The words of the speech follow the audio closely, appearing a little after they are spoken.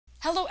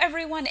Hello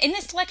everyone! In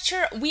this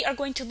lecture, we are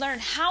going to learn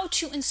how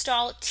to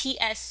install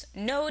TS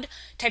Node,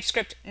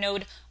 TypeScript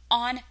Node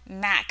on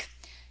Mac.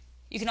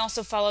 You can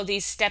also follow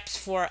these steps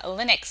for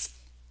Linux.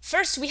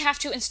 First, we have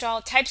to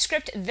install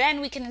TypeScript, then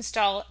we can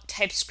install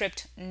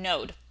TypeScript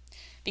Node.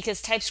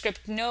 Because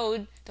TypeScript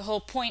Node, the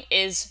whole point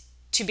is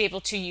to be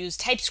able to use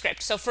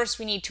TypeScript. So first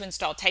we need to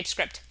install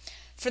TypeScript.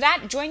 For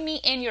that, join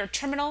me in your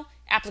terminal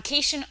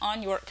application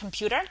on your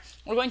computer.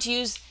 We're going to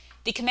use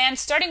the command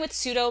starting with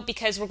sudo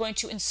because we're going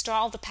to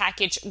install the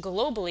package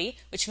globally,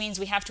 which means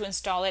we have to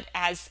install it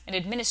as an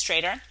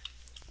administrator.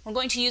 We're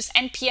going to use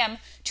npm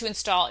to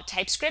install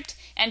TypeScript.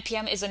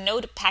 npm is a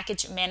Node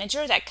package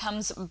manager that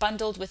comes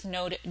bundled with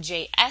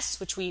Node.js,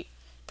 which we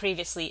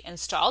previously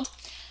installed.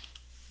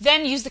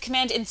 Then use the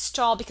command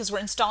install because we're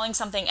installing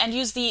something, and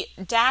use the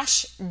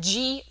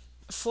 -g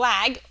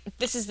flag.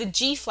 This is the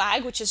G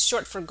flag, which is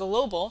short for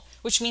global,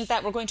 which means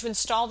that we're going to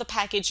install the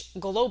package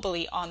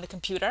globally on the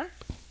computer.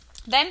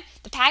 Then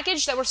the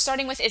package that we're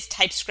starting with is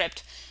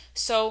TypeScript.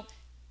 So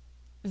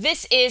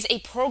this is a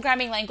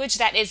programming language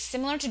that is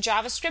similar to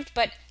JavaScript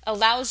but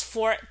allows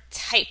for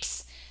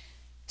types.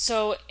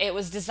 So it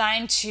was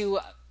designed to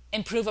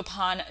improve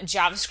upon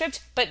JavaScript,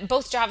 but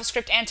both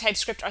JavaScript and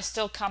TypeScript are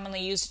still commonly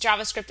used.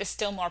 JavaScript is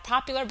still more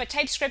popular, but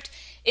TypeScript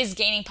is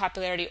gaining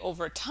popularity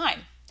over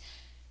time.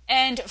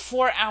 And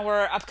for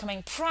our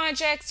upcoming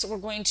projects, we're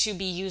going to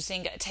be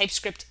using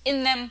TypeScript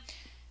in them.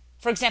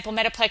 For example,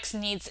 Metaplex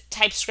needs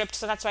TypeScript,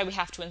 so that's why we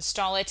have to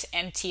install it,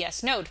 and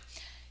TS Node.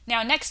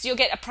 Now next, you'll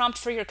get a prompt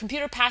for your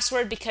computer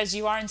password because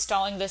you are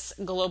installing this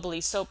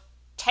globally. So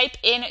type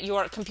in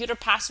your computer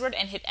password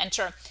and hit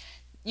enter.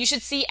 You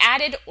should see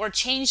added or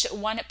changed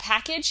one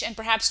package and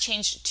perhaps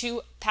changed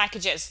two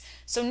packages.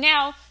 So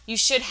now you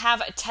should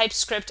have a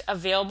TypeScript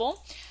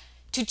available.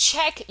 To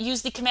check,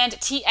 use the command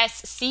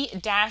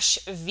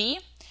tsc-v.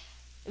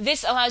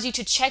 This allows you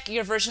to check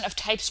your version of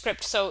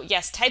TypeScript. So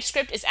yes,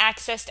 TypeScript is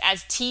accessed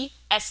as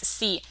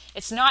TSC.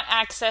 It's not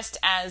accessed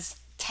as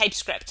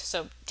TypeScript.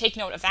 So take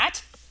note of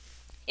that.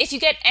 If you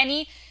get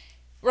any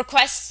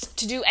requests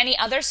to do any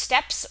other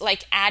steps,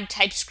 like add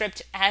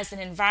TypeScript as an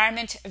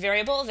environment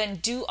variable, then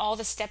do all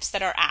the steps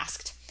that are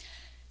asked.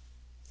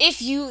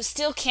 If you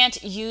still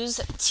can't use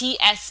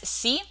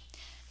TSC,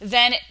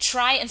 then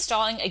try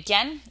installing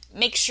again.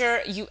 Make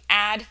sure you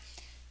add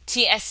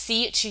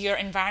TSC to your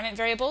environment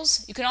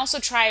variables. You can also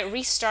try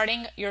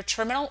restarting your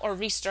terminal or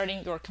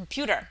restarting your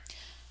computer.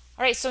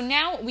 All right, so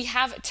now we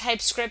have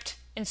TypeScript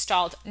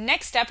installed.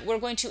 Next step, we're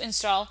going to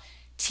install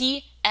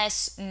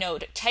TS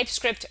Node,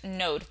 TypeScript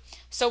Node.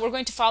 So we're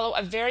going to follow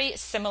a very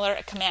similar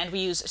command.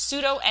 We use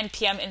sudo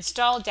npm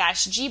install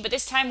 -g, but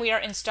this time we are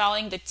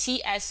installing the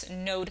TS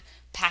Node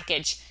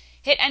package.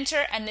 Hit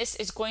enter, and this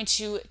is going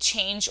to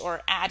change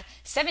or add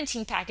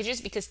 17 packages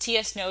because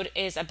TS Node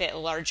is a bit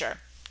larger.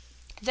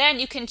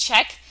 Then you can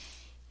check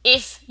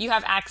if you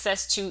have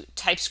access to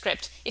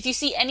TypeScript. If you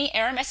see any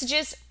error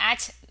messages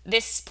at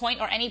this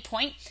point or any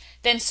point,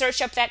 then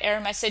search up that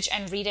error message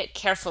and read it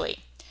carefully.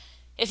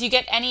 If you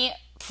get any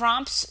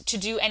prompts to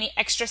do any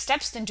extra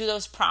steps, then do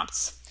those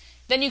prompts.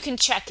 Then you can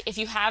check if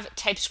you have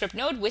TypeScript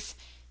Node with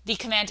the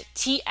command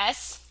ts-node.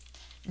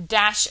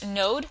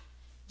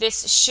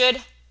 This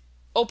should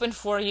open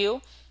for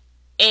you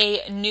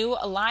a new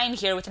line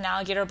here with an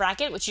alligator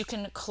bracket, which you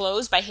can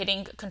close by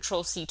hitting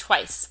Control-C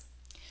twice.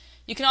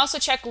 You can also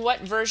check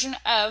what version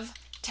of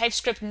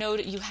TypeScript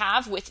Node you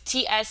have with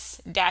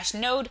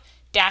ts-node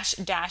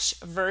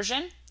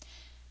 --version.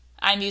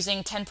 I'm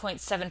using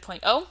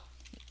 10.7.0.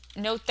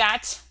 Note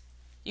that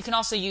you can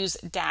also use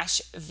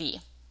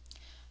 -v.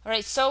 All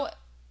right, so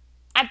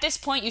at this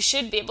point, you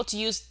should be able to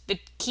use the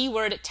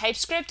keyword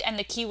TypeScript and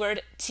the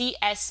keyword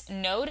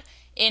ts-node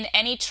in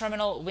any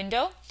terminal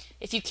window.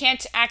 If you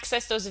can't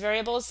access those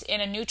variables in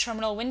a new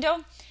terminal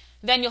window,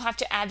 then you'll have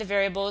to add the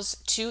variables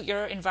to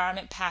your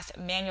environment path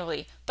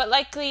manually. But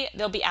likely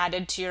they'll be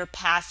added to your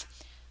path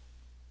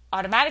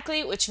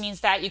automatically, which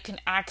means that you can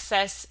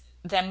access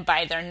them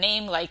by their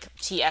name, like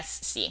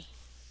TSC.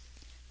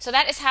 So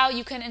that is how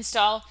you can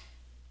install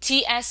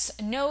TS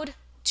Node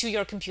to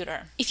your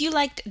computer. If you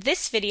liked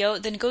this video,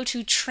 then go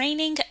to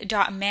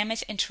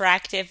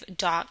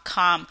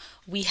training.mammoethinteractive.com.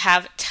 We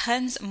have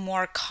tons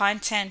more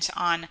content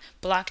on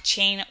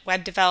blockchain,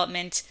 web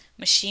development,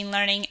 machine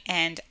learning,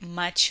 and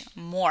much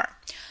more.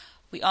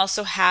 We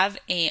also have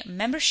a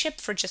membership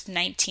for just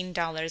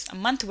 $19 a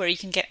month where you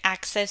can get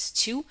access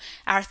to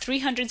our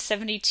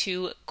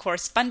 372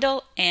 course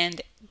bundle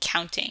and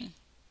counting.